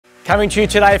Coming to you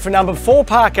today from number 4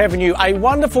 Park Avenue, a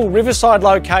wonderful riverside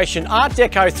location, Art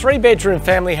Deco 3-bedroom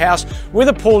family house with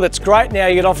a pool that's great now.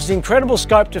 It offers incredible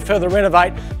scope to further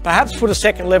renovate, perhaps put a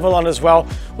second level on as well,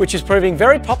 which is proving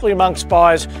very popular amongst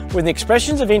buyers with an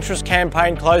Expressions of Interest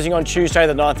campaign closing on Tuesday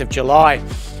the 9th of July.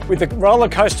 With the roller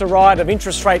coaster ride of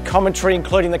interest rate commentary,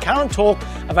 including the current talk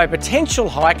of a potential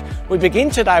hike, we begin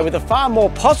today with a far more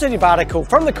positive article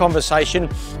from The Conversation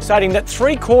stating that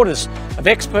 3/4 of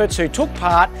experts who took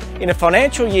part in a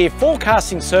financial year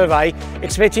forecasting survey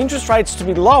expect interest rates to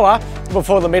be lower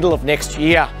before the middle of next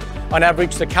year. On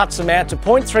average, the cuts amount to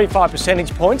 0.35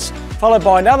 percentage points, followed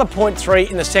by another 0.3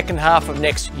 in the second half of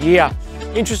next year.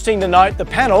 Interesting to note, the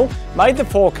panel made the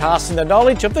forecast in the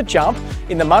knowledge of the jump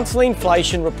in the monthly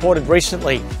inflation reported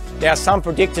recently. Now, some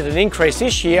predicted an increase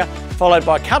this year, followed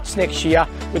by cuts next year,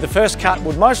 with the first cut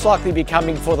would most likely be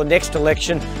coming for the next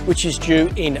election, which is due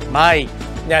in May.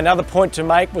 Now, another point to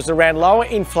make was around lower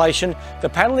inflation. The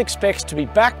panel expects to be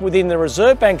back within the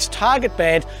Reserve Bank's target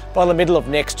band by the middle of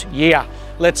next year.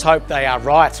 Let's hope they are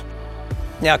right.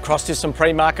 Now across to some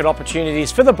pre-market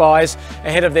opportunities for the buyers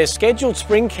ahead of their scheduled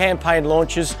spring campaign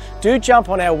launches. Do jump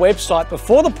on our website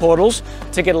before the portals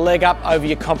to get a leg up over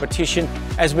your competition,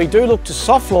 as we do look to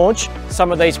soft launch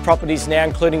some of these properties now,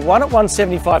 including one at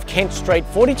 175 Kent Street,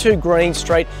 42 Green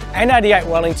Street and 88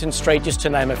 Wellington Street, just to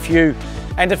name a few.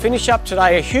 And to finish up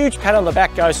today, a huge pat on the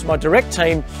back goes to my direct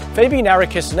team, Phoebe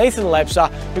Narikis and Ethan Labser,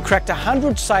 who cracked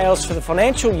 100 sales for the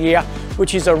financial year,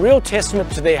 which is a real testament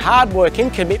to their hard work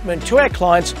and commitment to our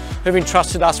clients who've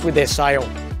entrusted us with their sale.